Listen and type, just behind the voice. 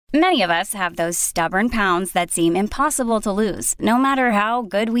Many of us have those stubborn pounds that seem impossible to lose, no matter how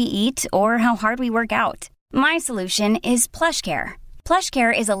good we eat or how hard we work out. My solution is PlushCare.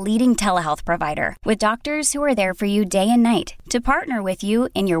 PlushCare is a leading telehealth provider with doctors who are there for you day and night to partner with you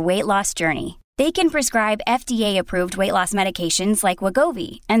in your weight loss journey. They can prescribe FDA-approved weight loss medications like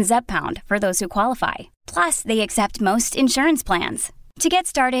Wegovy and Zepbound for those who qualify. Plus, they accept most insurance plans. To get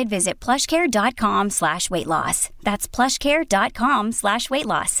started, visit plushcare.com/weightloss. That's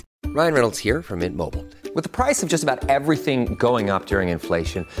plushcare.com/weightloss. Ryan Reynolds here from Mint Mobile. With the price of just about everything going up during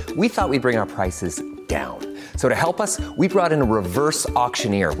inflation, we thought we'd bring our prices down. So to help us, we brought in a reverse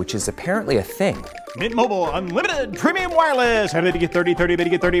auctioneer, which is apparently a thing. Mint Mobile Unlimited Premium Wireless. How to get 30, 30, bit to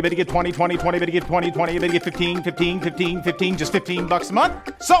get 30, bit to get 20, 20, 20, bit to get 20, 20, bit to get 15, 15, 15, 15, just $15 a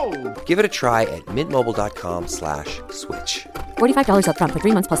month? Sold! Give it a try at mintmobile.com/switch. $45 up front for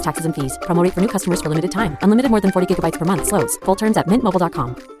 3 months plus taxes and fees. Promo rate for new customers for limited time. Unlimited more than 40 gigabytes per month. Slows full terms at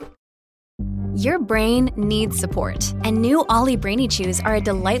mintmobile.com. Your brain needs support, and new Ollie Brainy Chews are a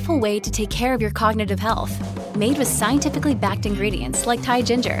delightful way to take care of your cognitive health. Made with scientifically backed ingredients like Thai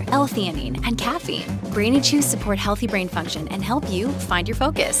ginger, L-theanine, and caffeine, Brainy Chews support healthy brain function and help you find your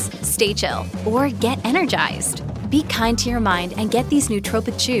focus, stay chill, or get energized. Be kind to your mind and get these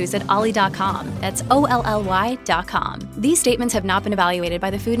nootropic chews at ollie.com. That's OLLY.com. These statements have not been evaluated by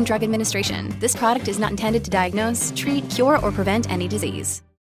the Food and Drug Administration. This product is not intended to diagnose, treat, cure, or prevent any disease.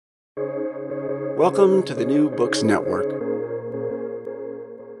 Welcome to the New Books Network.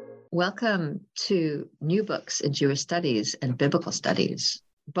 Welcome to New Books in Jewish Studies and Biblical Studies,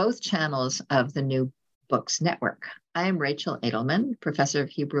 both channels of the New Books Network. I am Rachel Edelman, professor of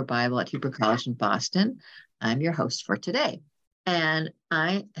Hebrew Bible at Hebrew College in Boston. I'm your host for today. And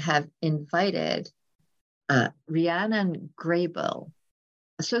I have invited Rhiannon Graybill,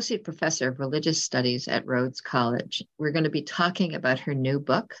 associate professor of religious studies at Rhodes College. We're going to be talking about her new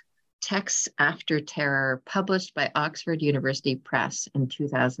book, Texts After Terror, published by Oxford University Press in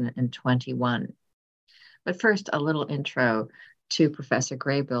 2021. But first, a little intro to Professor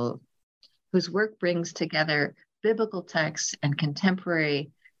Graybill, whose work brings together biblical texts and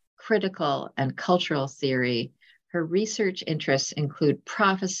contemporary critical and cultural theory. Her research interests include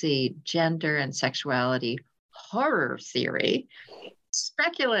prophecy, gender and sexuality, horror theory,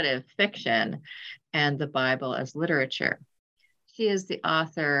 speculative fiction, and the Bible as literature. She is the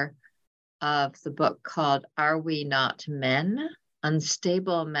author of the book called Are We Not Men?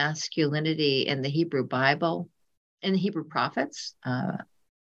 Unstable Masculinity in the Hebrew Bible, in the Hebrew Prophets,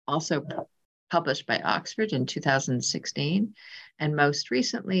 also published by Oxford in 2016. And most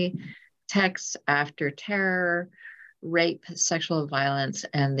recently, Texts After Terror, Rape, Sexual Violence,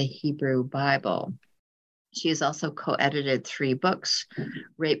 and the Hebrew Bible. She has also co-edited 3 books,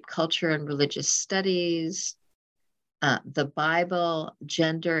 Rape, Culture, and Religious Studies, The Bible,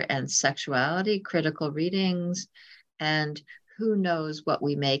 Gender and Sexuality, Critical Readings, and Who Knows What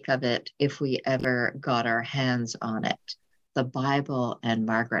We Make of It If We Ever Got Our Hands on It, The Bible and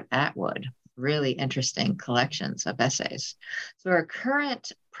Margaret Atwood. Really interesting collections of essays. So her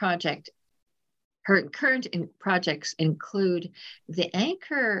current projects include the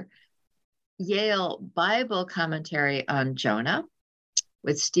Anchor Yale Bible Commentary on Jonah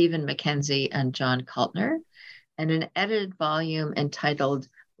with Stephen Mackenzie and John Kaltner, and an edited volume entitled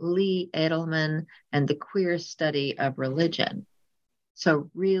Lee Edelman and the Queer Study of Religion. So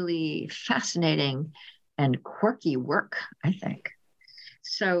really fascinating and quirky work, I think.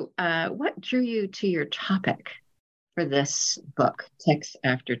 So what drew you to your topic for this book, Texts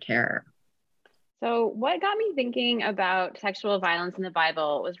After Terror? So what got me thinking about sexual violence in the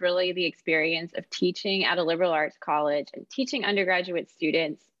Bible was really the experience of teaching at a liberal arts college and teaching undergraduate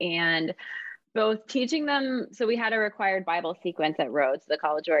students, and both teaching them. So we had a required Bible sequence at Rhodes, the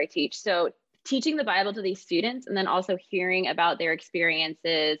college where I teach. So teaching the Bible to these students, and then also hearing about their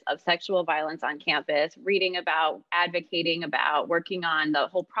experiences of sexual violence on campus, reading about, advocating about, working on the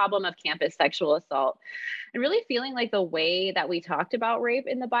whole problem of campus sexual assault, and really feeling like the way that we talked about rape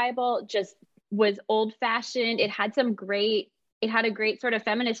in the Bible just was old-fashioned. It had a great sort of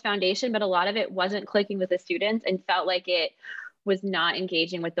feminist foundation, but a lot of it wasn't clicking with the students and felt like it was not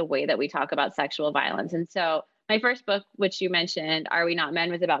engaging with the way that we talk about sexual violence. And so my first book, which you mentioned, Are We Not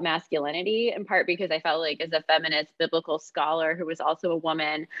Men?, was about masculinity, in part because I felt like as a feminist biblical scholar who was also a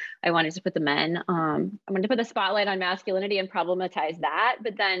woman, I wanted to put I wanted to put the spotlight on masculinity and problematize that.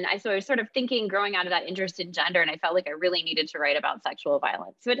 But then I was sort of thinking, growing out of that interest in gender, and I felt like I really needed to write about sexual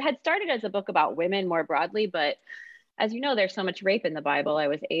violence. So it had started as a book about women more broadly, but as you know, there's so much rape in the Bible, I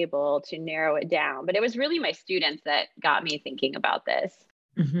was able to narrow it down. But it was really my students that got me thinking about this.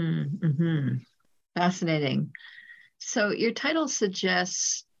 Mm-hmm, mm-hmm. Fascinating. So your title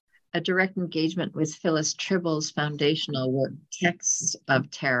suggests a direct engagement with Phyllis Tribble's foundational work, Texts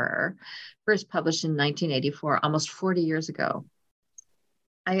of Terror, first published in 1984, almost 40 years ago.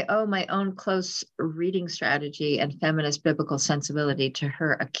 I owe my own close reading strategy and feminist biblical sensibility to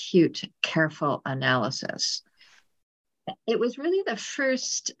her acute, careful analysis. It was really the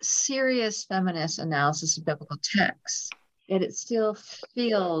first serious feminist analysis of biblical texts, yet it still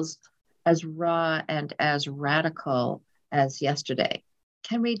feels as raw and as radical as yesterday.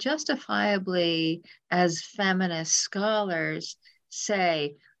 Can we justifiably, as feminist scholars,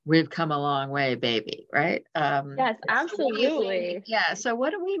 say, we've come a long way, baby, right? Yes, absolutely. Yeah. So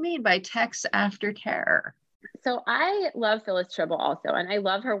what do we mean by texts after terror? So I love Phyllis Tribble also, and I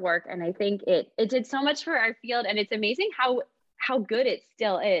love her work. And I think it did so much for our field. And it's amazing how good it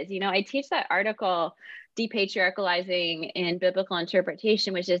still is. You know, I teach that article, Depatriarchalizing in Biblical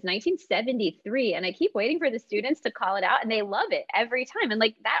Interpretation, which is 1973. And I keep waiting for the students to call it out, and they love it every time. And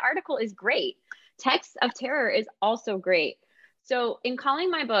like, that article is great. Texts of Terror is also great. So in calling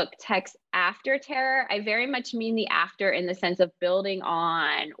my book Texts After Terror, I very much mean the after in the sense of building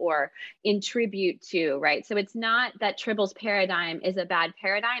on or in tribute to, right? So it's not that Tribble's paradigm is a bad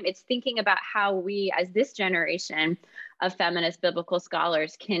paradigm. It's thinking about how we, as this generation of feminist biblical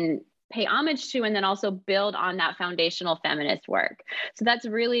scholars, can pay homage to and then also build on that foundational feminist work. So that's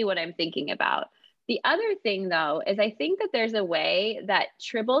really what I'm thinking about. The other thing, though, is I think that there's a way that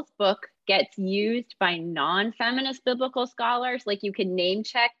Tribble's book gets used by non-feminist biblical scholars. Like, you can name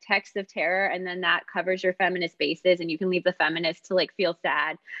check Texts of Terror, and then that covers your feminist bases, and you can leave the feminists to like feel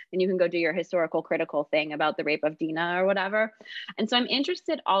sad, and you can go do your historical critical thing about the rape of Dinah or whatever. And so I'm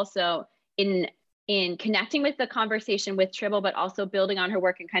interested also in connecting with the conversation with Tribble, but also building on her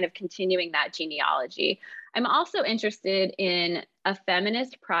work and kind of continuing that genealogy. I'm also interested in a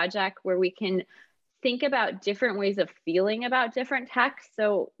feminist project where we can think about different ways of feeling about different texts.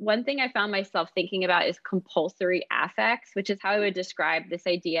 So one thing I found myself thinking about is compulsory affects, which is how I would describe this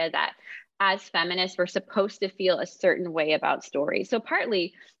idea that as feminists, we're supposed to feel a certain way about stories. So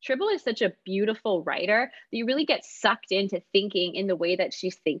partly, Tribble is such a beautiful writer that you really get sucked into thinking in the way that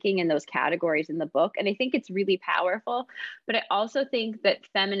she's thinking in those categories in the book. And I think it's really powerful. But I also think that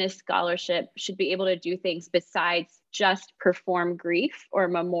feminist scholarship should be able to do things besides just perform grief or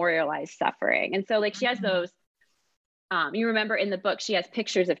memorialize suffering. And so like, she has those, you remember in the book, she has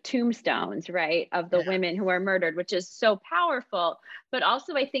pictures of tombstones, right, of the women who are murdered, which is so powerful. But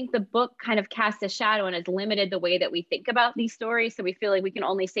also, I think the book kind of casts a shadow and has limited the way that we think about these stories. So we feel like we can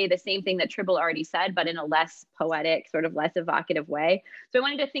only say the same thing that Tribble already said, but in a less poetic, sort of less evocative way. So I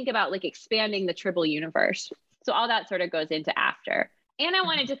wanted to think about like expanding the Tribble universe. So all that sort of goes into after. And I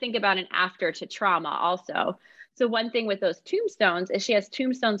wanted to think about an after to trauma also. So one thing with those tombstones is she has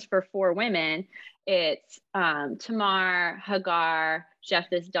tombstones for 4 women. It's Tamar, Hagar,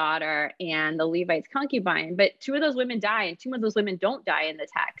 Jephthah's daughter, and the Levite's concubine. But 2 of those women die, and 2 of those women don't die in the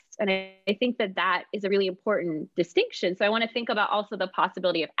text. And I think that that is a really important distinction. So I want to think about also the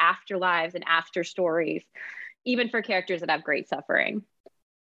possibility of afterlives and after stories, even for characters that have great suffering.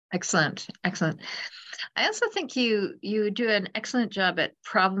 Excellent. Excellent. I also think you do an excellent job at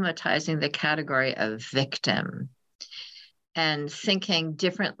problematizing the category of victim and thinking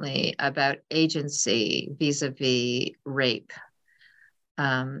differently about agency vis-a-vis rape.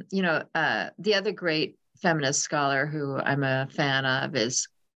 The other great feminist scholar who I'm a fan of is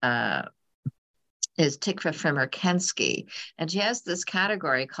Tikva Frymer-Kensky, and she has this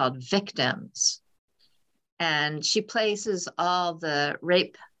category called victims, and she places all the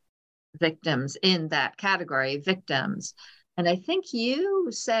rape victims in that category, victims. And I think you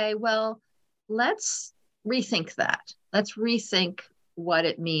say, well, let's rethink that. Let's rethink what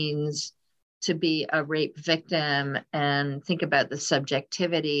it means to be a rape victim and think about the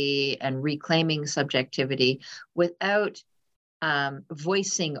subjectivity and reclaiming subjectivity without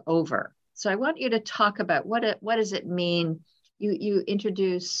voicing over. So I want you to talk about what does it mean? You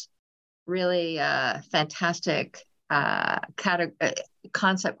introduce really fantastic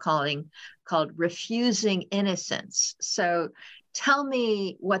concept called refusing innocence. So tell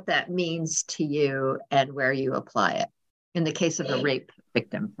me what that means to you and where you apply it in the case of a rape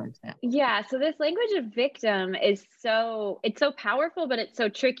victim, for example. Yeah. So this language of victim is it's so powerful, but it's so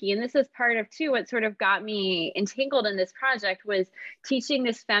tricky. And this is part of too, what sort of got me entangled in this project was teaching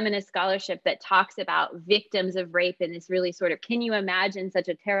this feminist scholarship that talks about victims of rape in this really sort of, can you imagine such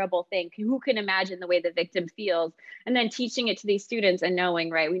a terrible thing? Who can imagine the way the victim feels? And then teaching it to these students and knowing,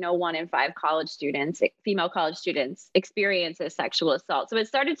 right, we know 1 in 5 college students, female college students, experiences sexual assault. So it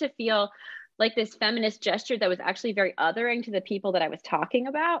started to feel like this feminist gesture that was actually very othering to the people that I was talking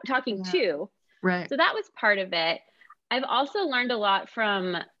to. Right. So that was part of it. I've also learned a lot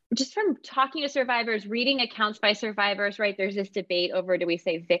from just from talking to survivors, reading accounts by survivors, right? There's this debate over, do we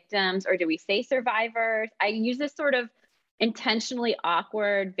say victims or do we say survivors? I use this sort of intentionally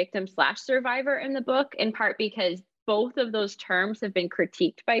awkward victim/survivor in the book, in part because both of those terms have been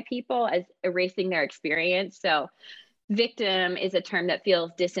critiqued by people as erasing their experience. So victim is a term that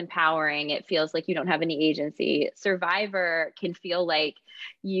feels disempowering. It feels like you don't have any agency. Survivor can feel like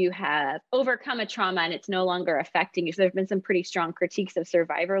you have overcome a trauma and it's no longer affecting you. So there's been some pretty strong critiques of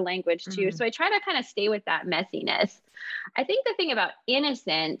survivor language too. Mm-hmm. So I try to kind of stay with that messiness. I think the thing about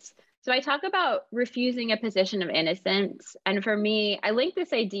innocence, so I talk about refusing a position of innocence. And for me, I link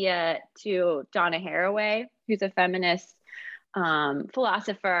this idea to Donna Haraway, who's a feminist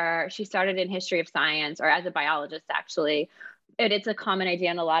philosopher. She started in history of science, or as a biologist, actually. It's a common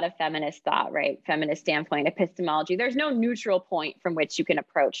idea in a lot of feminist thought, right? Feminist standpoint, epistemology. There's no neutral point from which you can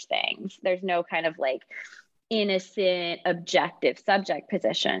approach things. There's no kind of like innocent, objective subject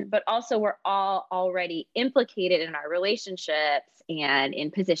position, but also we're all already implicated in our relationships and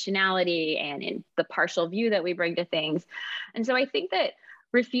in positionality and in the partial view that we bring to things. And so I think that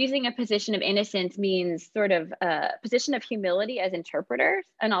refusing a position of innocence means sort of a position of humility as interpreters,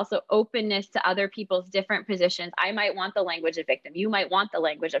 and also openness to other people's different positions. I might want the language of victim. You might want the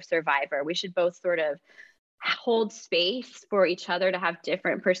language of survivor. We should both sort of hold space for each other to have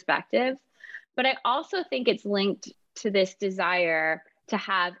different perspectives. But I also think it's linked to this desire to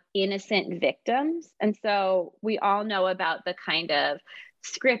have innocent victims. And so we all know about the kind of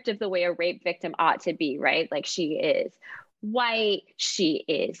script of the way a rape victim ought to be, right? Like, she is white, she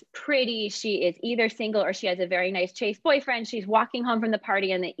is pretty, she is either single or she has a very nice chaste boyfriend, she's walking home from the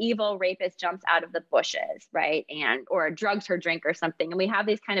party and the evil rapist jumps out of the bushes, right? And or drugs her drink or something. And we have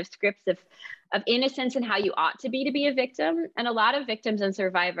these kind of scripts of innocence and how you ought to be a victim. And a lot of victims and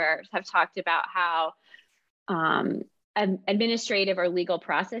survivors have talked about how administrative or legal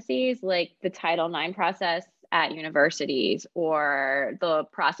processes, like the Title IX process at universities or the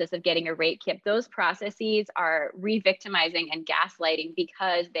process of getting a rape kit, those processes are re-victimizing and gaslighting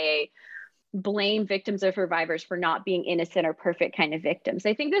because they blame victims or survivors for not being innocent or perfect kind of victims.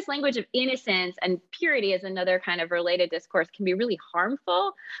 I think this language of innocence and purity is another kind of related discourse, can be really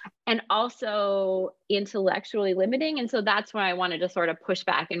harmful and also intellectually limiting. And so that's why I wanted to sort of push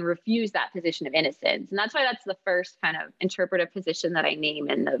back and refuse that position of innocence. And that's why that's the first kind of interpretive position that I name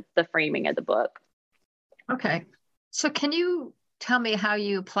in the framing of the book. Okay. So can you tell me how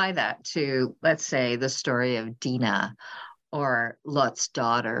you apply that to, let's say, the story of Dina or Lot's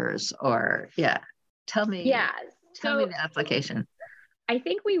daughters, or tell me the application. I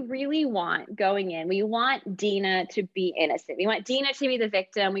think we really want, going in, we want Dina to be innocent. We want Dina to be the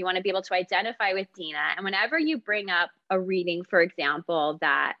victim. We want to be able to identify with Dina. And whenever you bring up a reading, for example,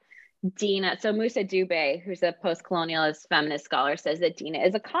 that Dina, so Musa Dube, who's a post-colonialist feminist scholar, says that Dina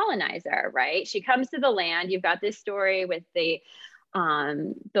is a colonizer, right? She comes to the land. You've got this story with the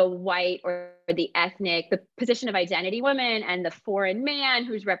white or the ethnic, the position of identity woman, and the foreign man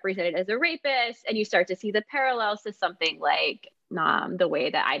who's represented as a rapist. And you start to see the parallels to something like the way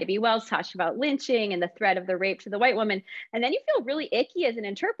that Ida B. Wells talks about lynching and the threat of the rape to the white woman. And then you feel really icky as an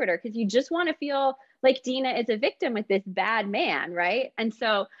interpreter because you just want to feel like Dina is a victim with this bad man, right? And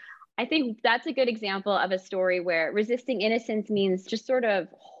so I think that's a good example of a story where resisting innocence means just sort of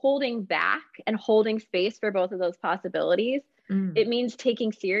holding back and holding space for both of those possibilities. It means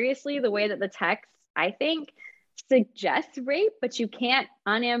taking seriously the way that the text, I think, suggests rape, but you can't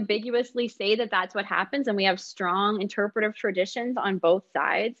unambiguously say that that's what happens. And we have strong interpretive traditions on both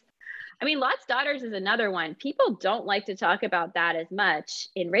sides. I mean, Lot's daughters is another one. People don't like to talk about that as much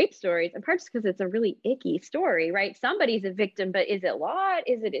in rape stories, in part just because it's a really icky story, right? Somebody's a victim, but is it Lot?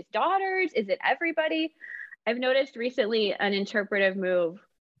 Is it his daughters? Is it everybody? I've noticed recently an interpretive move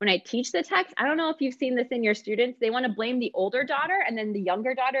when I teach the text. I don't know if you've seen this in your students. They want to blame the older daughter, and then the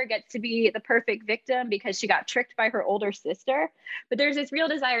younger daughter gets to be the perfect victim because she got tricked by her older sister. But there's this real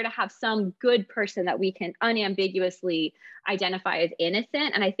desire to have some good person that we can unambiguously identify as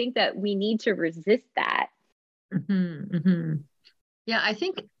innocent. And I think that we need to resist that. Mm-hmm, mm-hmm. Yeah, I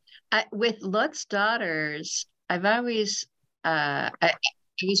think with Lot's daughters, I've always, I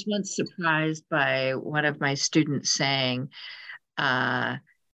was once surprised by one of my students saying,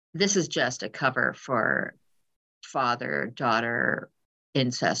 this is just a cover for father-daughter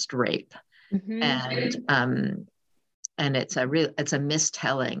incest rape. Mm-hmm. And it's a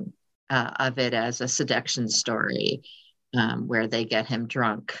mistelling of it as a seduction story where they get him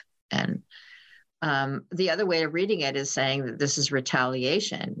drunk. And the other way of reading it is saying that this is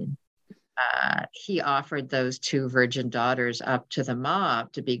retaliation. He offered those two virgin daughters up to the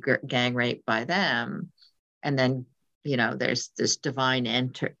mob to be gang raped by them, and then there's this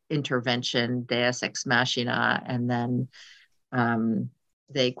divine intervention, Deus ex machina, and then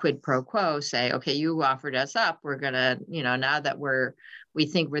they quid pro quo say, okay, you offered us up. We're gonna, now that we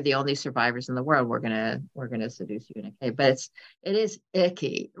think we're the only survivors in the world, we're gonna seduce you in a cave. But it is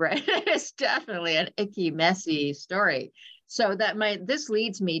icky, right? It's definitely an icky, messy story. So this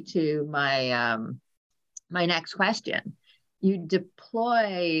leads me to my my next question. You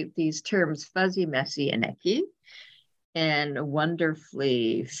deploy these terms fuzzy, messy, and icky in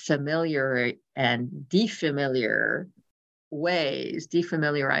wonderfully familiar and defamiliarizing ways.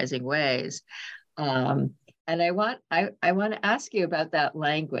 And I want to ask you about that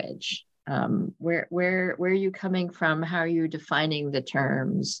language. Where are you coming from? How are you defining the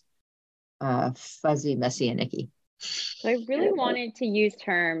terms fuzzy, messy, and icky? So I really wanted to use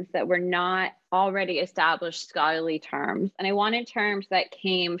terms that were not already established scholarly terms. And I wanted terms that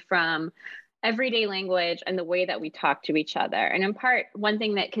came from everyday language and the way that we talk to each other. And in part, one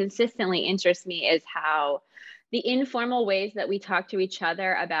thing that consistently interests me is how the informal ways that we talk to each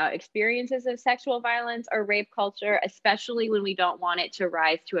other about experiences of sexual violence or rape culture, especially when we don't want it to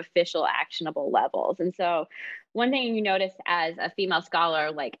rise to official actionable levels. And so one thing you notice as a female scholar,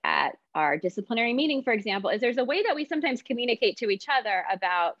 like at our disciplinary meeting, for example, is there's a way that we sometimes communicate to each other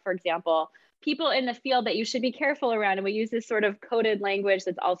about, for example, people in the field that you should be careful around. And we use this sort of coded language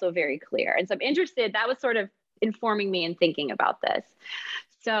that's also very clear. And so I'm interested, that was sort of informing me in thinking about this.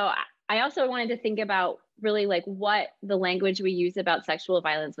 So I also wanted to think about really like what the language we use about sexual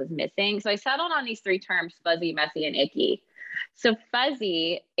violence was missing. So I settled on these three terms, fuzzy, messy, and icky. So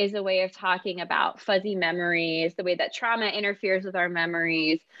fuzzy is a way of talking about fuzzy memories, the way that trauma interferes with our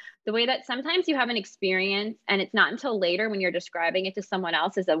memories, the way that sometimes you have an experience and it's not until later when you're describing it to someone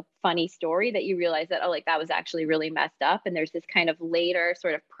else as a funny story that you realize that, oh, like that was actually really messed up. And there's this kind of later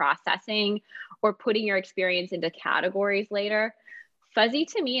sort of processing or putting your experience into categories later. Fuzzy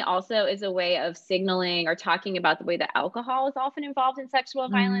to me also is a way of signaling or talking about the way that alcohol is often involved in sexual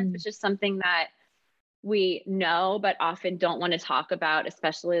violence, which is something that we know, but often don't want to talk about,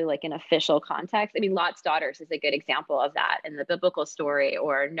 especially like in official context. I mean, Lot's daughters is a good example of that in the biblical story,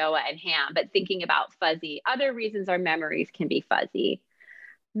 or Noah and Ham, but thinking about fuzzy, other reasons our memories can be fuzzy.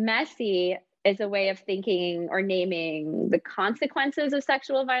 Messy is a way of thinking or naming the consequences of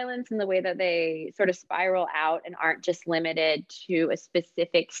sexual violence and the way that they sort of spiral out and aren't just limited to a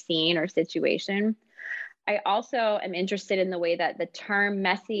specific scene or situation. I also am interested in the way that the term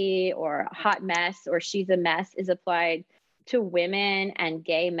messy or hot mess or she's a mess is applied to women and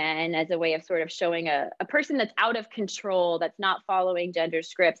gay men as a way of sort of showing a person that's out of control, that's not following gender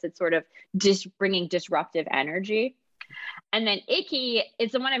scripts, that's sort of bringing disruptive energy. And then icky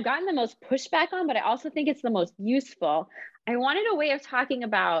is the one I've gotten the most pushback on, but I also think it's the most useful. I wanted a way of talking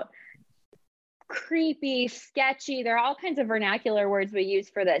about creepy, sketchy, there are all kinds of vernacular words we use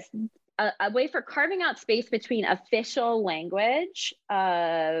for this. A way for carving out space between official language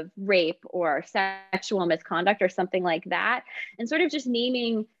of rape or sexual misconduct or something like that, and sort of just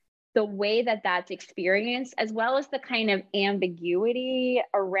naming the way that that's experienced, as well as the kind of ambiguity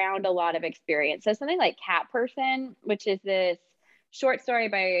around a lot of experience. So something like Cat Person, which is this short story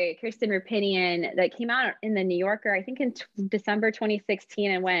by Kirsten Rapinian that came out in the New Yorker, I think in December 2016,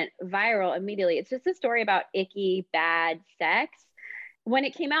 and went viral immediately. It's just a story about icky, bad sex. When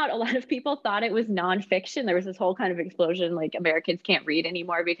it came out, a lot of people thought it was nonfiction. There was this whole kind of explosion, like Americans can't read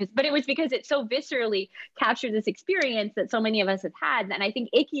anymore but it was because it so viscerally captured this experience that so many of us have had. And I think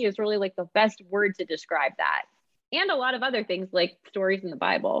icky is really like the best word to describe that. And a lot of other things like stories in the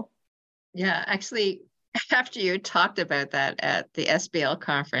Bible. Yeah, actually, after you talked about that at the SBL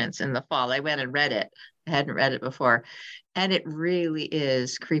conference in the fall, I went and read it. I hadn't read it before. And it really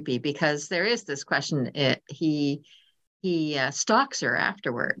is creepy because there is this question. He stalks her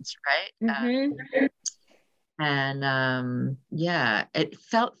afterwards, right? Mm-hmm. Yeah, it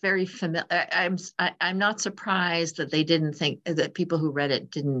felt very familiar. I'm not surprised that they didn't think that people who read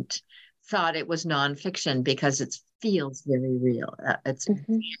it didn't thought it was nonfiction because it feels very real. It's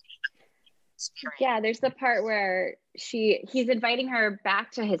yeah. There's the part where he's inviting her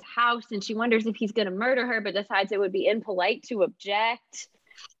back to his house, and she wonders if he's going to murder her, but decides it would be impolite to object.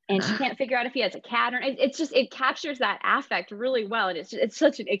 And she can't figure out if he has a cat or it's just, it captures that affect really well. And it's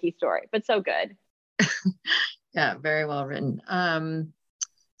such an icky story, but so good. Yeah, very well written.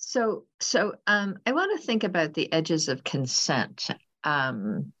 So I want to think about the edges of consent.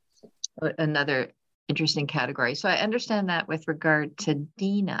 Another interesting category. So I understand that with regard to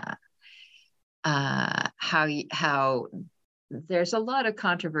Dina, how there's a lot of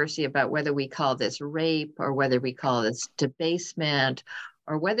controversy about whether we call this rape or whether we call this debasement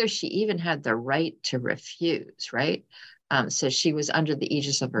or whether she even had the right to refuse, right? So she was under the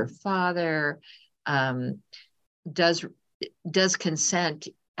aegis of her father. Does consent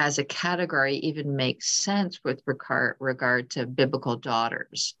as a category even make sense with regard to biblical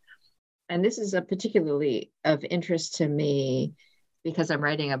daughters? And this is a particularly of interest to me because I'm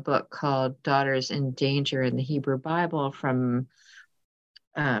writing a book called Daughters in Danger in the Hebrew Bible, from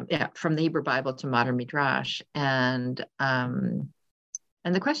the Hebrew Bible to modern Midrash. And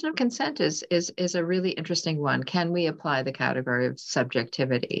the question of consent is a really interesting one. Can we apply the category of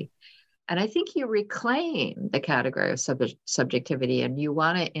subjectivity? And I think you reclaim the category of subjectivity, and you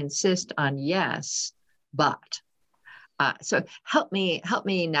want to insist on yes, but. So help me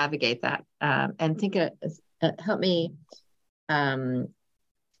navigate that, and help me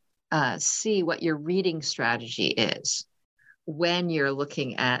see what your reading strategy is when you're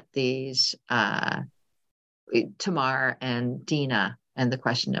looking at these Tamar and Dinah and the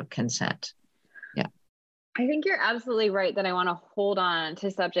question of consent. Yeah. I think you're absolutely right that I want to hold on to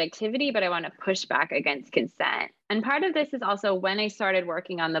subjectivity, but I want to push back against consent. And part of this is also when I started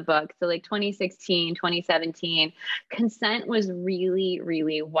working on the book. So like 2016, 2017, consent was really,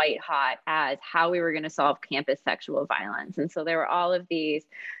 really white hot as how we were going to solve campus sexual violence. And so there were all of these,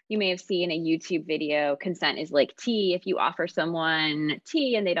 you may have seen a YouTube video, consent is like tea. If you offer someone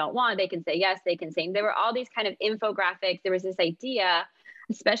tea and they don't want, they can say yes, they can say. There were all these kind of infographics. There was this idea,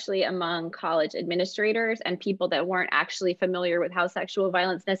 especially among college administrators and people that weren't actually familiar with how sexual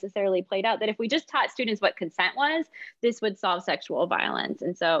violence necessarily played out, that if we just taught students what consent was, this would solve sexual violence.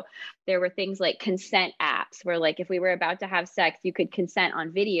 And so there were things like consent apps where, like, if we were about to have sex, you could consent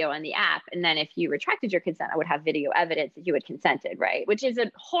on video on the app. And then if you retracted your consent, I would have video evidence that you had consented, right? Which is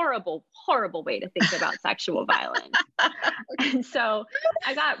a horrible, horrible way to think about sexual violence. And so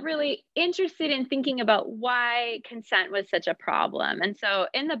I got really interested in thinking about why consent was such a problem. And so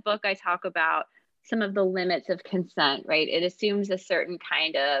in the book, I talk about some of the limits of consent, right? It assumes a certain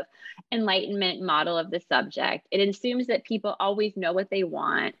kind of enlightenment model of the subject. It assumes that people always know what they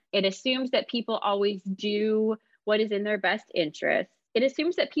want. It assumes that people always do what is in their best interest. It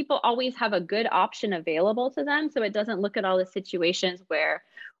assumes that people always have a good option available to them. So it doesn't look at all the situations where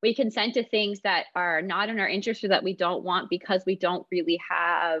we consent to things that are not in our interest or that we don't want because we don't really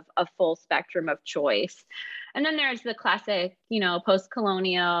have a full spectrum of choice. And then there's the classic,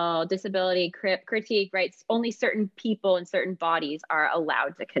 post-colonial disability critique, right? Only certain people and certain bodies are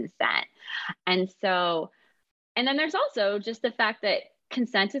allowed to consent. And then there's also just the fact that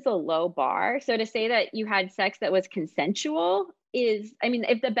consent is a low bar. So to say that you had sex that was consensual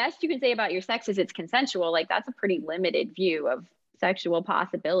if the best you can say about your sex is it's consensual, like that's a pretty limited view of sexual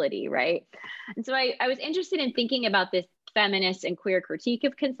possibility, right? And so I was interested in thinking about this feminist and queer critique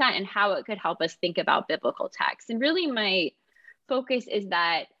of consent and how it could help us think about biblical texts. And really my focus is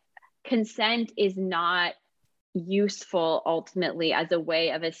that consent is not useful ultimately as a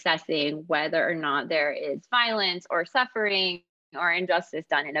way of assessing whether or not there is violence or suffering or injustice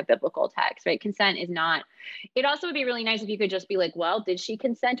done in a biblical text, right? Consent is not, it also would be really nice if you could just be like, well, did she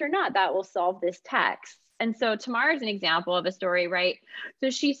consent or not? That will solve this text. And so Tamar is an example of a story, right? So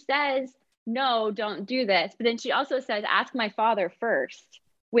she says, no, don't do this. But then she also says, ask my father first,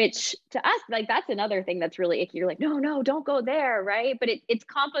 which to us, like that's another thing that's really icky. You're like, no, don't go there, right? But it's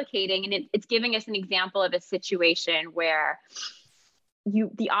complicating, and it's giving us an example of a situation where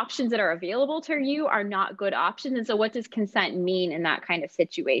the options that are available to you are not good options. And so what does consent mean in that kind of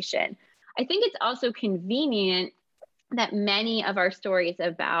situation? I think it's also convenient that many of our stories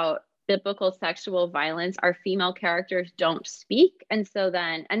about biblical sexual violence, our female characters don't speak. And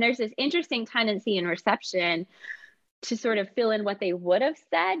there's this interesting tendency in reception to sort of fill in what they would have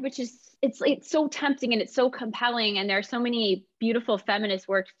said, which is, it's so tempting and it's so compelling. And there are so many beautiful feminist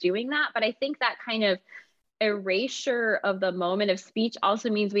works doing that. But I think that kind of erasure of the moment of speech also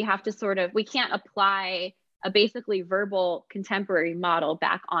means we have to we can't apply a basically verbal contemporary model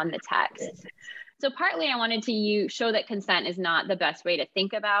back on the text. So partly I wanted to show that consent is not the best way to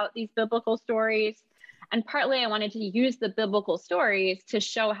think about these biblical stories. And partly I wanted to use the biblical stories to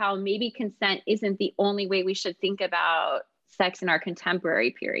show how maybe consent isn't the only way we should think about sex in our contemporary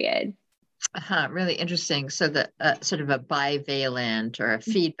period. Really interesting. So the sort of a bivalent or a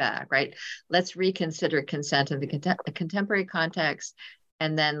feedback, right? Let's reconsider consent in the contemporary context,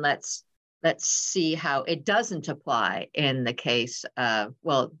 and then let's see how it doesn't apply in the case of,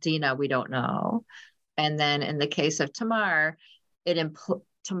 well, Dinah, we don't know. And then in the case of Tamar,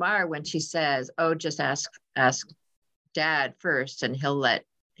 Tamar, when she says, oh, just ask dad first and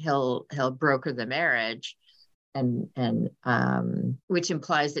he'll broker the marriage, and which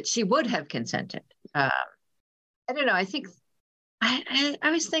implies that she would have consented. I don't know. I think I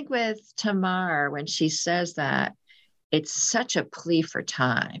always think with Tamar, when she says that, it's such a plea for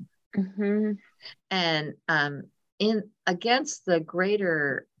time. Mm-hmm. And in against the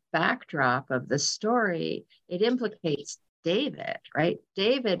greater backdrop of the story, it implicates David, right?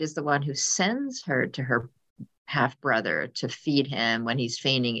 David is the one who sends her to her half brother to feed him when he's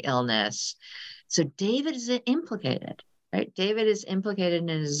feigning illness. So David is implicated, right? David is implicated in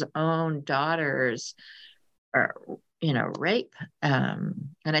his own daughter's, rape.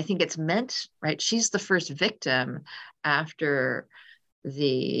 And I think it's meant, right? She's the first victim after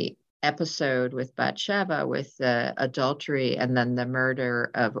the episode with Bathsheba, with the adultery and then the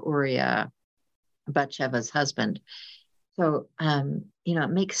murder of Uriah, Bathsheba's husband. So, it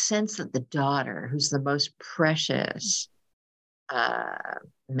makes sense that the daughter, who's the most precious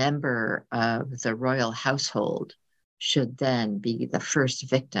member of the royal household, should then be the first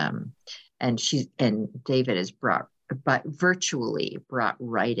victim. And David is virtually brought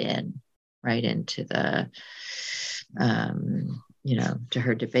right into the, to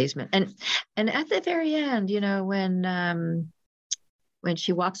her debasement. And at the very end, when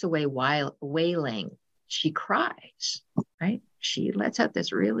she walks away wailing, she cries, right? She lets out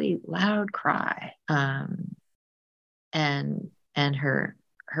this really loud cry. And her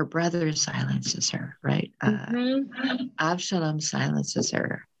brother silences her, right? Absalom silences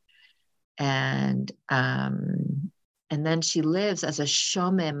her. And then she lives as a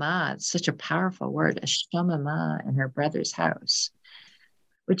shomema. It's such a powerful word, a shomema in her brother's house,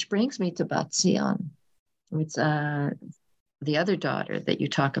 which brings me to Bat-Zion. It's the other daughter that you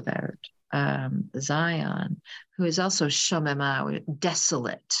talk about, Zion, who is also shomema,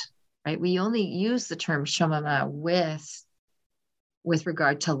 desolate, right? We only use the term shomema with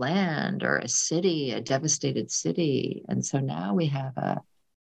regard to land or a city, a devastated city. And so now we have a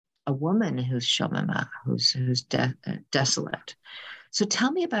woman who's shomema, who's desolate. So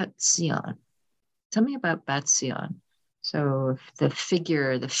tell me about Zion. Tell me about Bat-Zion. So the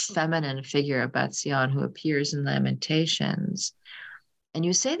feminine figure of Bat-Zion who appears in Lamentations. And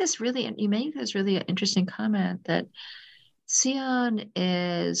you make this really interesting comment that Zion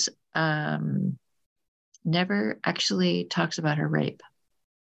is never actually talks about her rape.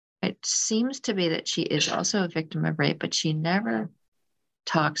 It seems to be that she is also a victim of rape, but she never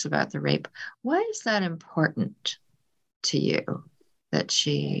talks about the rape. Why is that important to you, that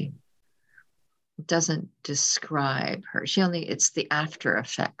she doesn't describe her? It's the after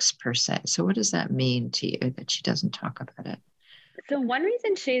effects per se. So what does that mean to you that she doesn't talk about it? So one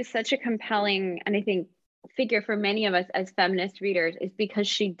reason she's such a compelling, and I think, figure for many of us as feminist readers is because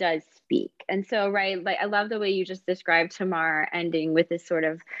she does speak. And so, right, like I love the way you just described Tamar ending with this sort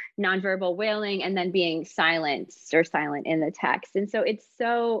of nonverbal wailing and then being silenced or silent in the text. And so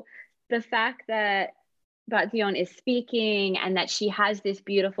the fact that Bat-Zion is speaking and that she has this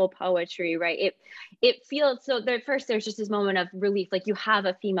beautiful poetry, right? It feels so first there's just this moment of relief, like you have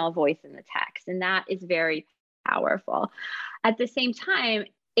a female voice in the text, and that is very powerful. At the same time,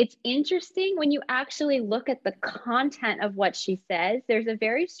 it's interesting when you actually look at the content of what she says. There's a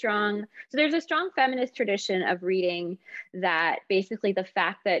strong feminist tradition of reading that basically the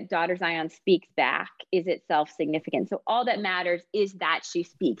fact that daughter Zion speaks back is itself significant. So all that matters is that she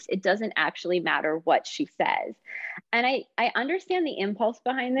speaks. It doesn't actually matter what she says. And I understand the impulse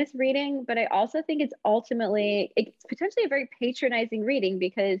behind this reading, but I also think it's potentially a very patronizing reading,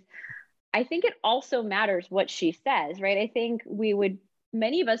 because I think it also matters what she says, right? I think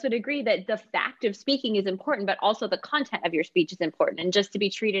many of us would agree that the fact of speaking is important, but also the content of your speech is important. And just to be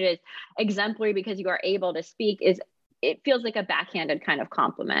treated as exemplary because you are able to speak it feels like a backhanded kind of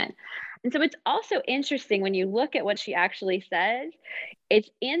compliment. And so it's also interesting when you look at what she actually says. It's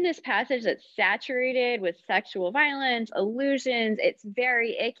in this passage that's saturated with sexual violence, allusions. It's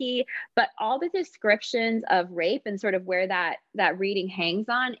very icky, but all the descriptions of rape and sort of where that reading hangs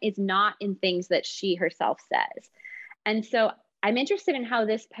on is not in things that she herself says. And so I'm interested in how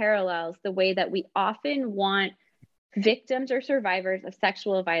this parallels the way that we often want victims or survivors of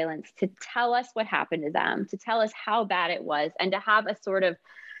sexual violence to tell us what happened to them, to tell us how bad it was, and to have a sort of,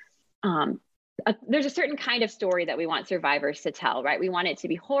 there's a certain kind of story that we want survivors to tell, right? We want it to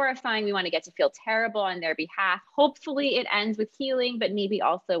be horrifying. We want to get to feel terrible on their behalf. Hopefully it ends with healing, but maybe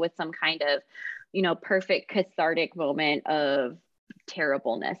also with some kind of, perfect cathartic moment of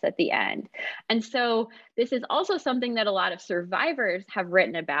terribleness at the end. And so this is also something that a lot of survivors have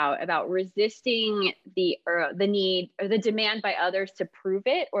written about resisting the need or the demand by others to prove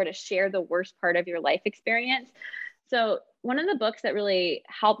it or to share the worst part of your life experience. So one of the books that really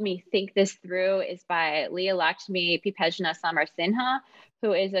helped me think this through is by Leah Lakshmi Pipejna Samarsinha,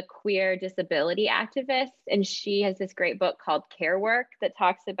 who is a queer disability activist. And she has this great book called Care Work that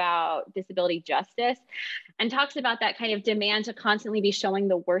talks about disability justice and talks about that kind of demand to constantly be showing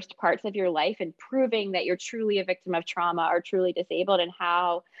the worst parts of your life and proving that you're truly a victim of trauma or truly disabled, and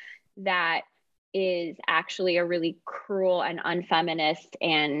how that is actually a really cruel and unfeminist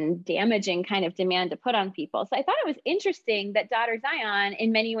and damaging kind of demand to put on people. So I thought it was interesting that Daughter Zion,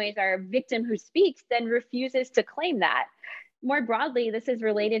 in many ways, our victim who speaks, then refuses to claim that. More broadly, this is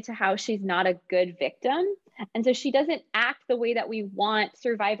related to how she's not a good victim. And so she doesn't act the way that we want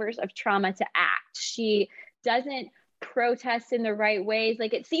survivors of trauma to act. She doesn't protest in the right ways.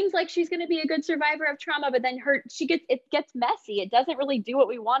 Like, it seems like she's going to be a good survivor of trauma, but then it gets messy. It doesn't really do what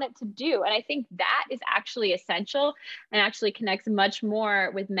we want it to do. And I think that is actually essential and actually connects much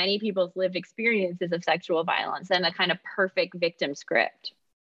more with many people's lived experiences of sexual violence than a kind of perfect victim script.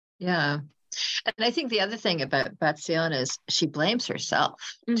 Yeah. And I think the other thing about Batzion is she blames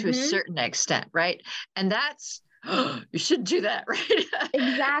herself to a certain extent, right? And that's, you shouldn't do that, right?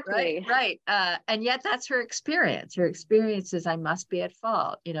 Exactly. Right. And yet that's her experience. Her experience is, I must be at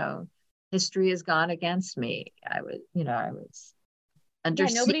fault. History has gone against me. I was under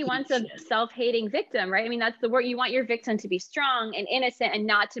siege. Nobody wants a self-hating victim, right? I mean, that's the word. You want your victim to be strong and innocent and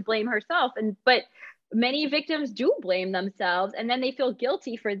not to blame herself. But many victims do blame themselves, and then they feel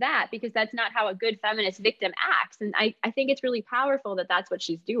guilty for that, because that's not how a good feminist victim acts. And I think it's really powerful that that's what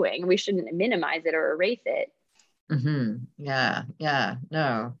she's doing. We shouldn't minimize it or erase it. Mm-hmm. Yeah.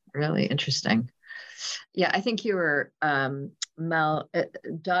 No, really interesting. Yeah, I think you were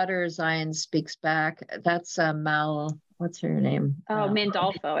Daughter Zion Speaks Back. That's Mal. What's her name?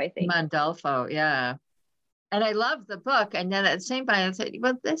 Mandolfo, I think. Mandolfo, yeah. And I love the book. And then at the same time, I said,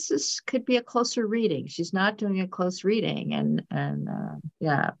 well, could be a closer reading. She's not doing a close reading,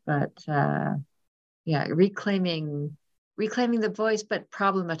 reclaiming the voice, but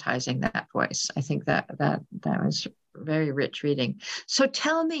problematizing that voice. I think that was very rich reading. So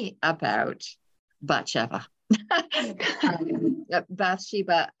tell me about Bathsheba.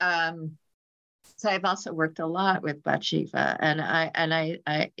 Bathsheba. So I've also worked a lot with Bathsheba, and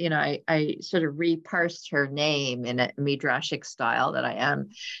I sort of reparsed her name in a midrashic style, that I am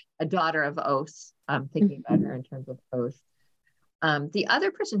a daughter of oath. I'm thinking about her in terms of oath. The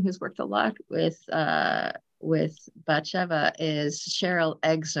other person who's worked a lot with Bathsheba is Cheryl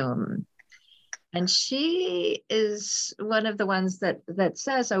Exum. And she is one of the ones that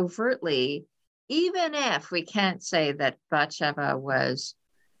says overtly, even if we can't say that Bathsheba was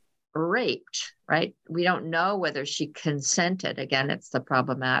raped, right? We don't know whether she consented. Again, it's the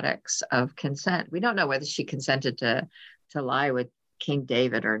problematics of consent. We don't know whether she consented to lie with King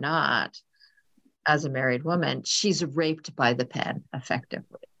David or not. As a married woman, she's raped by the pen,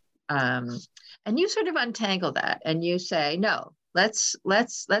 effectively. And you sort of untangle that, and you say, no, let's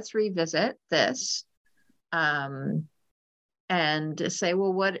revisit this, and say,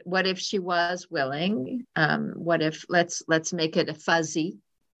 well, what if she was willing? What if let's make it a fuzzy,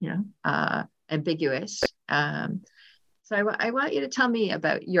 ambiguous. So I want you to tell me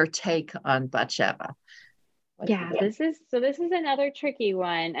about your take on Bathsheba. This is another tricky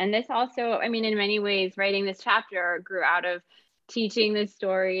one. And this also, I mean, in many ways, writing this chapter grew out of teaching this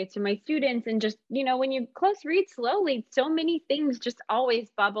story to my students. And just, when you close read slowly, so many things just always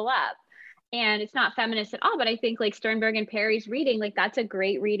bubble up. And it's not feminist at all, but I think like Sternberg and Perry's reading, like that's a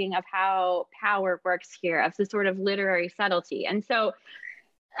great reading of how power works here, of the sort of literary subtlety. And so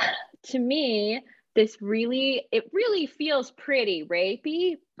to me, it really feels pretty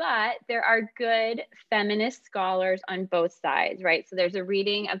rapey, but there are good feminist scholars on both sides, right? So there's a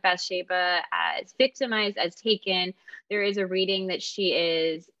reading of Bathsheba as victimized, as taken. There is a reading that she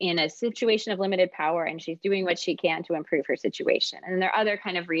is in a situation of limited power and she's doing what she can to improve her situation. And there are other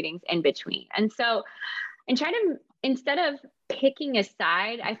kind of readings in between. And so instead of picking a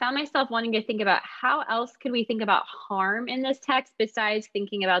side, I found myself wanting to think about how else could we think about harm in this text besides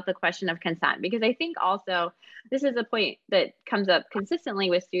thinking about the question of consent? Because I think also this is a point that comes up consistently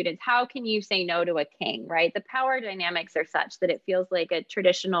with students. How can you say no to a king, right? The power dynamics are such that it feels like a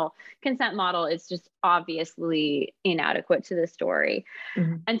traditional consent model is just obviously inadequate to the story.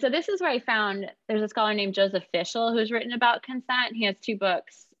 Mm-hmm. And so this is where I found there's a scholar named Joseph Fischel who's written about consent. He has 2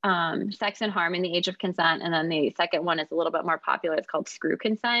 books. Sex and Harm in the Age of Consent. And then the second one is a little bit more popular. It's called Screw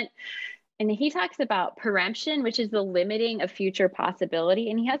Consent. And he talks about peremption, which is the limiting of future possibility.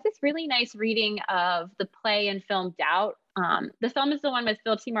 And he has this really nice reading of the play and film Doubt. The film is the one with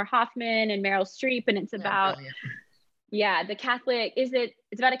Philip Seymour Hoffman and Meryl Streep. And it's about Yeah,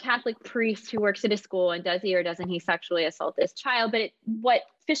 it's about a Catholic priest who works at a school, and does he or doesn't he sexually assault this child? But what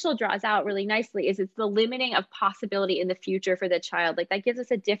Fischel draws out really nicely is it's the limiting of possibility in the future for the child. Like, that gives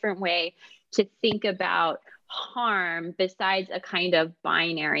us a different way to think about harm besides a kind of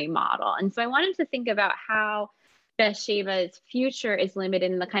binary model. And so I wanted to think about how Bathsheba's future is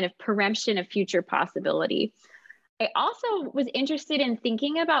limited in the kind of preemption of future possibility. I also was interested in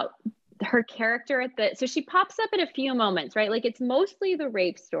thinking about her character so she pops up at a few moments, right? Like, it's mostly the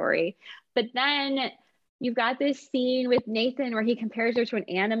rape story, but then you've got this scene with Nathan where he compares her to an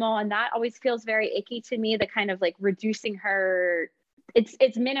animal, and that always feels very icky to me, the kind of like reducing her,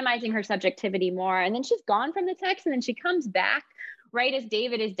 it's minimizing her subjectivity more. And then she's gone from the text, and then she comes back right as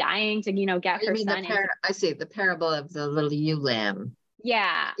David is dying to, get her son. I see, the parable of the little ewe lamb.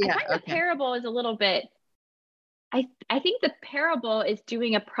 Yeah. I find the parable is a little bit, I think the parable is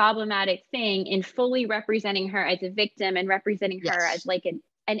doing a problematic thing in fully representing her as a victim and representing her as like an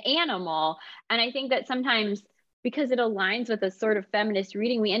animal. And I think that sometimes, because it aligns with a sort of feminist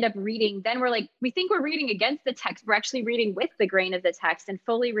reading, we end up reading, then we think we're reading against the text. We're actually reading with the grain of the text and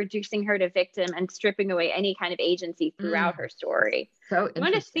fully reducing her to victim and stripping away any kind of agency throughout her story. So I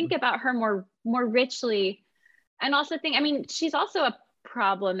want to think about her more richly, and also she's also a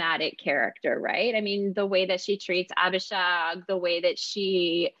problematic character, right? I mean, the way that she treats Abishag, the way that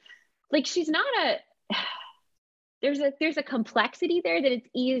she's not there's a complexity there that it's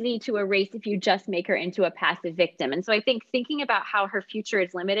easy to erase if you just make her into a passive victim. And so I think thinking about how her future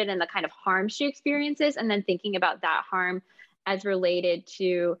is limited and the kind of harm she experiences, and then thinking about that harm as related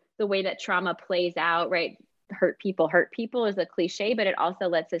to the way that trauma plays out, right? Hurt people is a cliche, but it also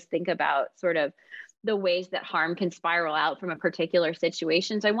lets us think about sort of the ways that harm can spiral out from a particular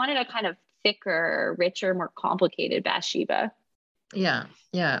situation. So I wanted a kind of thicker, richer, more complicated Bathsheba. Yeah.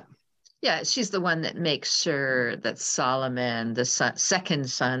 She's the one that makes sure that Solomon, the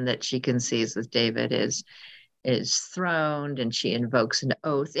second son that she conceives with David, is throned, and she invokes an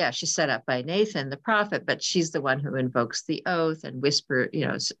oath. Yeah, she's set up by Nathan, the prophet, but she's the one who invokes the oath and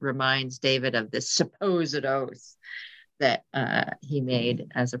reminds David of this supposed oath that he made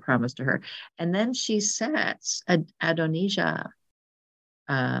as a promise to her. And then she sets Adonijah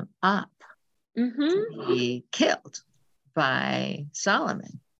up to be killed by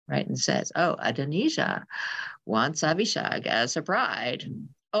Solomon, right? And says, oh, Adonijah wants Abishag as a bride.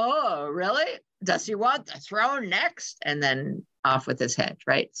 Oh, really? Does he want the throne next? And then off with his head,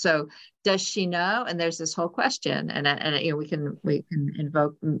 right? So does she know? And there's this whole question, and we can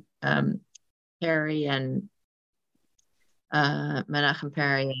invoke Perry and Menachem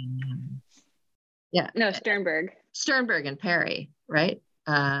Perry and Sternberg and Perry, right?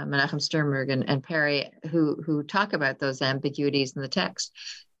 Menachem Sternberg and Perry, who talk about those ambiguities in the text.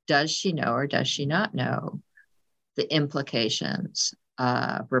 Does she know or does she not know the implications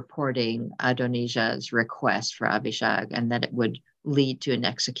of reporting Adonijah's request for Abishag, and that it would lead to an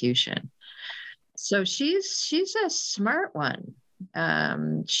execution? So she's a smart one.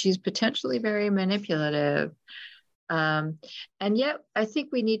 She's potentially very manipulative. And yet I think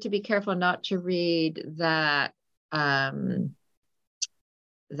we need to be careful not to read that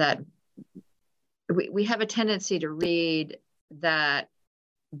that we have a tendency to read that,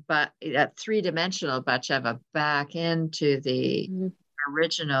 but that three-dimensional Bathsheba back into the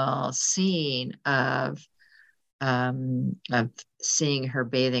original scene of seeing her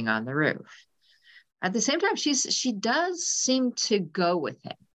bathing on the roof. At the same time, she does seem to go with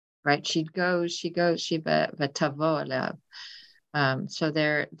him, right? She vatavo alav. So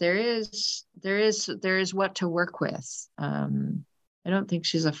there is what to work with. I don't think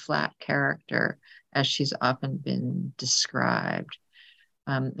she's a flat character as she's often been described.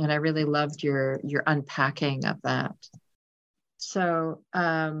 And I really loved your unpacking of that. So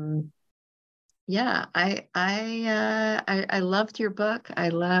I loved your book. I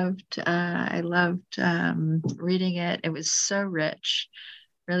loved reading it. It was so rich,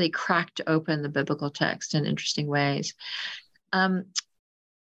 really cracked open the biblical text in interesting ways.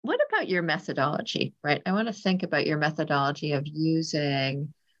 What about your methodology, right? I want to think about your methodology of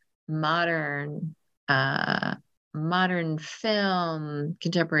using modern film,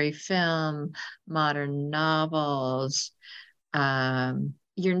 contemporary film, modern novels.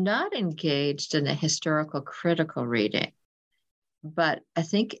 You're not engaged in a historical critical reading, but I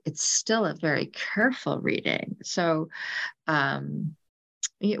think it's still a very careful reading. So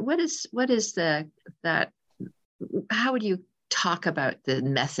what is that? How would you talk about the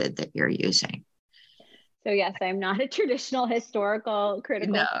method that you're using? So yes, I'm not a traditional historical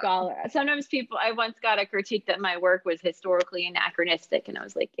critical scholar. Sometimes I once got a critique that my work was historically anachronistic. And I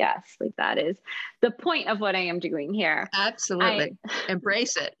was like, yes, like that is the point of what I am doing here. Absolutely.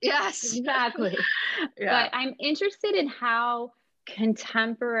 Embrace it. Yes. Exactly. Yeah. But I'm interested in how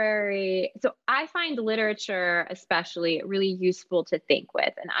so I find literature especially really useful to think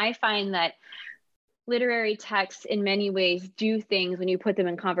with. And I find that literary texts in many ways do things when you put them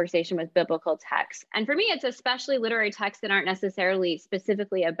in conversation with biblical texts. And for me, it's especially literary texts that aren't necessarily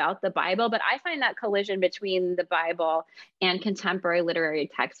specifically about the Bible, but I find that collision between the Bible and contemporary literary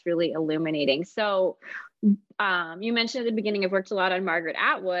texts really illuminating. So you mentioned at the beginning, I've worked a lot on Margaret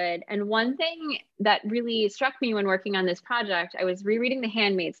Atwood. And one thing that really struck me when working on this project, I was rereading The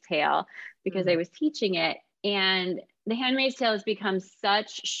Handmaid's Tale because I was teaching it. And The Handmaid's Tale has become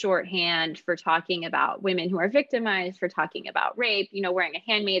such shorthand for talking about women who are victimized, for talking about rape. You know, wearing a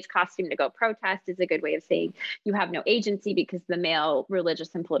handmaid's costume to go protest is a good way of saying you have no agency because the male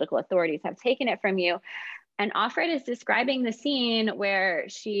religious and political authorities have taken it from you. And Offred is describing the scene where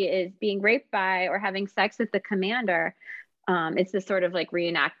she is being raped by or having sex with the commander. It's this sort of like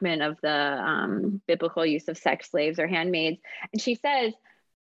reenactment of the biblical use of sex slaves or handmaids. And she says,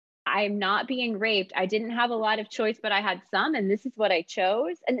 I'm not being raped. I didn't have a lot of choice, but I had some, and this is what I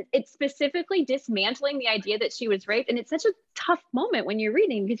chose. And it's specifically dismantling the idea that she was raped. And it's such a tough moment when you're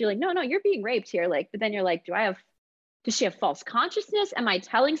reading because you're like, no, you're being raped here. Like, but then you're like, does she have false consciousness? Am I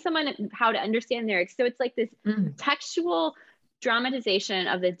telling someone how to understand their, so it's like this textual dramatization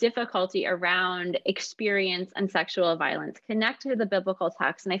of the difficulty around experience and sexual violence connected to the biblical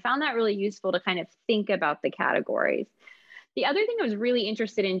text. And I found that really useful to kind of think about the categories. The other thing I was really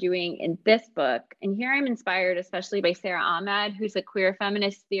interested in doing in this book, and here I'm inspired especially by Sarah Ahmed, who's a queer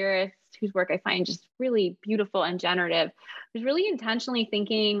feminist theorist whose work I find just really beautiful and generative, was really intentionally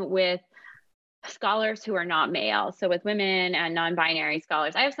thinking with scholars who are not male. So with women and non-binary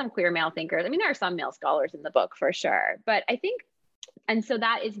scholars, I have some queer male thinkers. I mean, there are some male scholars in the book for sure, but I think, and so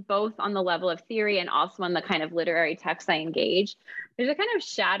that is both on the level of theory and also on the kind of literary text I engage. There's a kind of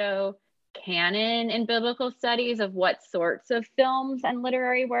shadow canon in biblical studies of what sorts of films and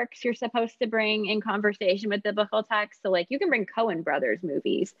literary works you're supposed to bring in conversation with biblical text. So like you can bring Coen Brothers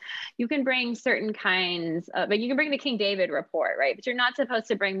movies, you can bring certain kinds of, but you can bring the King David Report, right? But you're not supposed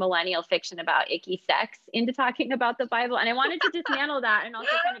to bring millennial fiction about icky sex into talking about the Bible. And I wanted to dismantle that and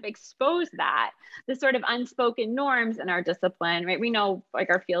also kind of expose that, the sort of unspoken norms in our discipline, right? We know like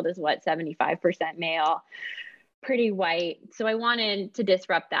our field is what, 75% male, pretty white. So I wanted to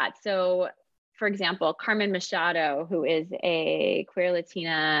disrupt that. So for example, Carmen Machado, who is a queer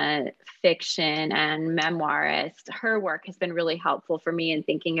Latina fiction and memoirist, her work has been really helpful for me in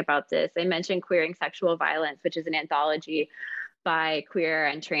thinking about this. I mentioned Queering Sexual Violence, which is an anthology by queer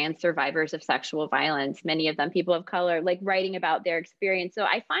and trans survivors of sexual violence, many of them people of color, like writing about their experience. So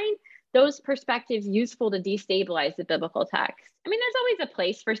I find those perspectives useful to destabilize the biblical text. I mean, there's always a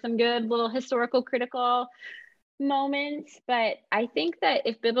place for some good little historical critical moments, but I think that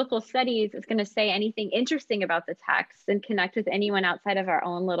if biblical studies is going to say anything interesting about the text and connect with anyone outside of our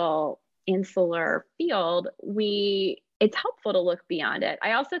own little insular field, it's helpful to look beyond it.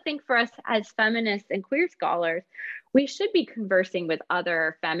 I also think for us as feminists and queer scholars, we should be conversing with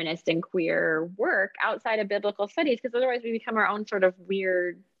other feminist and queer work outside of biblical studies, because otherwise we become our own sort of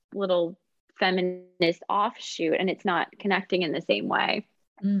weird little feminist offshoot and it's not connecting in the same way.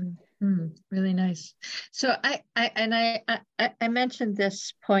 Really nice. So I mentioned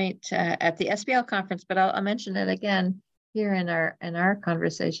this point at the SBL conference, but I'll mention it again here in our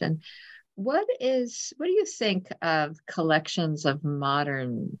conversation. What do you think of collections of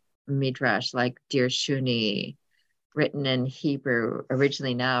modern midrash like Dear Shuni, written in Hebrew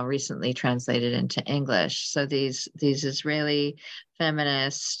originally, now recently translated into English? So these Israeli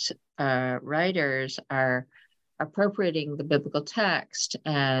feminist writers are appropriating the biblical text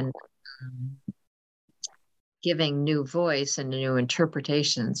and giving new voice and new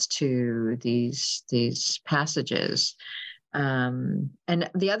interpretations to these passages. And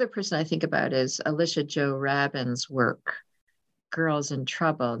the other person I think about is Alicia Jo Rabin's work, Girls in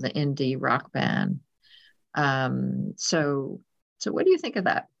Trouble, the indie rock band. So what do you think of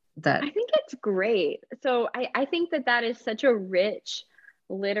that? I think it's great. So I think that is such a rich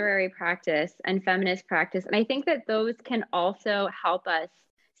literary practice and feminist practice. And I think that those can also help us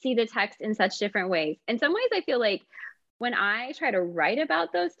see the text in such different ways. In some ways, I feel like when I try to write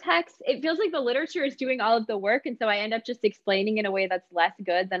about those texts, it feels like the literature is doing all of the work. And so I end up just explaining in a way that's less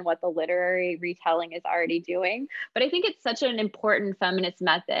good than what the literary retelling is already doing. But I think it's such an important feminist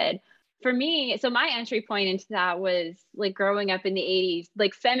method for me, so my entry point into that was like growing up in the 80s,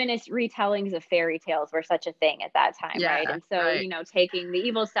 like feminist retellings of fairy tales were such a thing at that time, right? And so, right. you know, taking the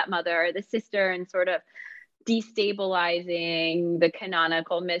evil stepmother, the sister, and sort of destabilizing the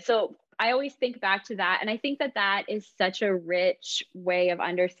canonical myth. So I always think back to that. And I think that that is such a rich way of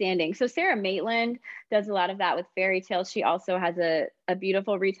understanding. So Sarah Maitland does a lot of that with fairy tales. She also has a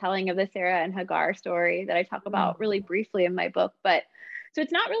beautiful retelling of the Sarah and Hagar story that I talk about really briefly in my book. But so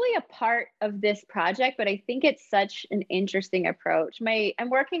it's not really a part of this project, but I think it's such an interesting approach.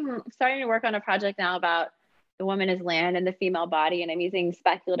 I'm starting to work on a project now about the woman is land and the female body, and I'm using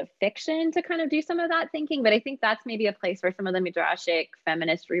speculative fiction to kind of do some of that thinking. But I think that's maybe a place where some of the midrashic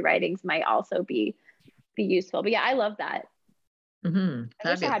feminist rewritings might also be useful. But yeah, I love that. Mm-hmm. I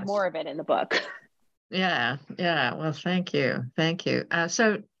wish I had more of it in the book. Yeah. Well, thank you.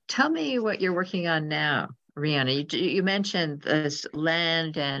 So tell me what you're working on now, Rihanna. You mentioned this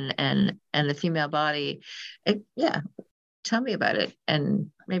land and the female body. Tell me about it and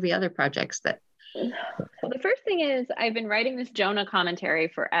maybe other projects that. Well, the first thing is I've been writing this Jonah commentary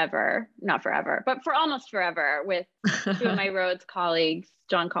not forever, but for almost forever with two of my Rhodes colleagues,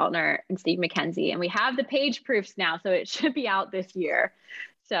 John Kaltner and Steve McKenzie. And we have the page proofs now, so it should be out this year.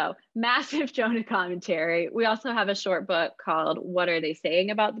 So massive Jonah commentary. We also have a short book called What Are They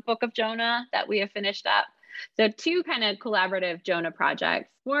Saying About the Book of Jonah that we have finished up. So two kind of collaborative Jonah projects,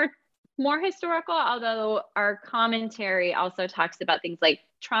 more historical, although our commentary also talks about things like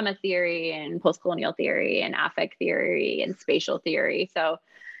trauma theory and post-colonial theory and affect theory and spatial theory. So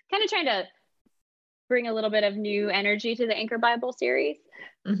kind of trying to bring a little bit of new energy to the Anchor Bible series.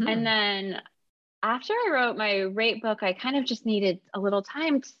 Mm-hmm. And then after I wrote my Rape book, I kind of just needed a little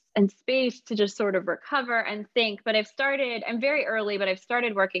time and space to just sort of recover and think. But I'm very early, but I've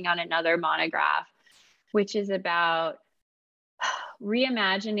started working on another monograph, which is about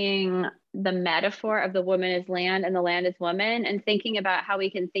reimagining the metaphor of the woman is land and the land is woman, and thinking about how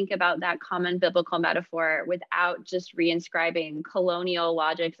we can think about that common biblical metaphor without just reinscribing colonial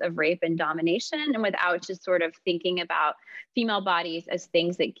logics of rape and domination, and without just sort of thinking about female bodies as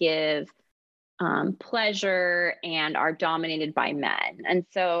things that give pleasure and are dominated by men. And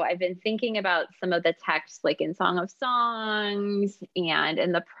so I've been thinking about some of the texts like in Song of Songs and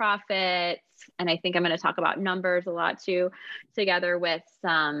in the Prophets, and I think I'm going to talk about Numbers a lot too, together with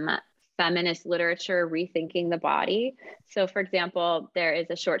some feminist literature rethinking the body. So for example, there is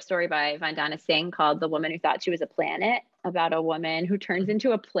a short story by Vandana Singh called The Woman Who Thought She Was a Planet, about a woman who turns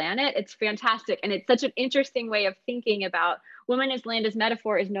into a planet. It's fantastic. And it's such an interesting way of thinking about woman as land as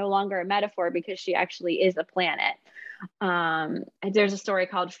metaphor is no longer a metaphor because she actually is a planet. There's a story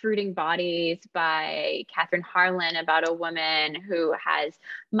called Fruiting Bodies by Catherine Harlan about a woman who has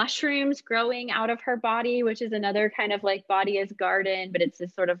mushrooms growing out of her body, which is another kind of like body as garden, but it's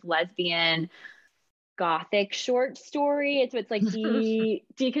this sort of lesbian Gothic short story. It's like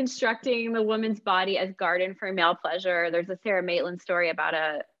deconstructing the woman's body as garden for male pleasure. There's a Sarah Maitland story about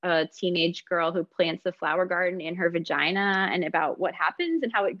a teenage girl who plants a flower garden in her vagina and about what happens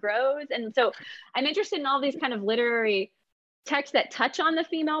and how it grows. And so I'm interested in all these kind of literary texts that touch on the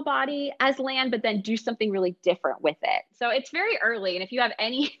female body as land, but then do something really different with it. So it's very early. And if you have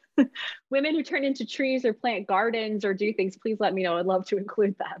any women who turn into trees or plant gardens or do things, please let me know. I'd love to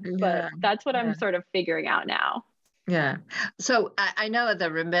include them. But that's what I'm sort of figuring out now. Yeah. So I know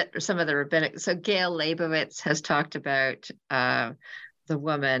some of the rabbinic. So Gail Leibovitz has talked about the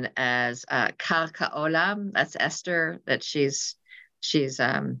woman as Karka Olam. That's Esther. That she's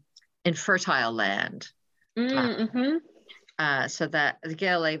in fertile land. Mm-hmm. So that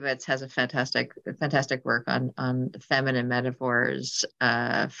Gail Leibovitz has a fantastic work on feminine metaphors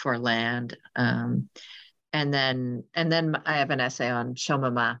for land, and then I have an essay on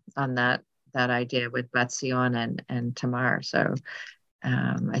Shomama, on that idea with Batzion and Tamar. So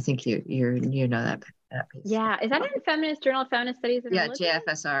I think you know that piece. Yeah, is that in Feminist Journal of Feminist Studies? Yeah,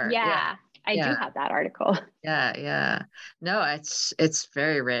 JFSR. Yeah. I do have that article. Yeah. No, it's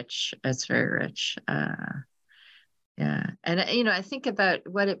very rich. It's very rich. Yeah. And, I think about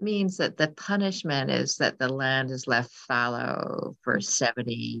what it means that the punishment is that the land is left fallow for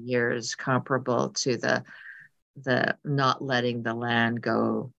 70 years, comparable to the not letting the land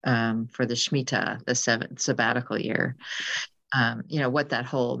go for the Shemitah, the seventh sabbatical year. What that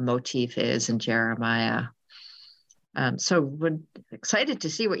whole motif is in Jeremiah. So we're excited to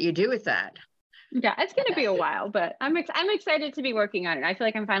see what you do with that. Yeah, it's going to be a while, but I'm excited to be working on it. I feel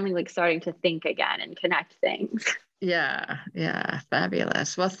like I'm finally starting to think again and connect things. Yeah,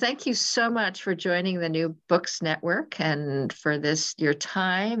 fabulous. Well, thank you so much for joining the New Books Network and for your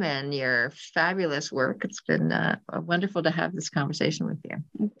time and your fabulous work. It's been wonderful to have this conversation with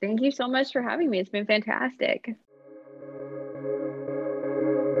you. Thank you so much for having me. It's been fantastic.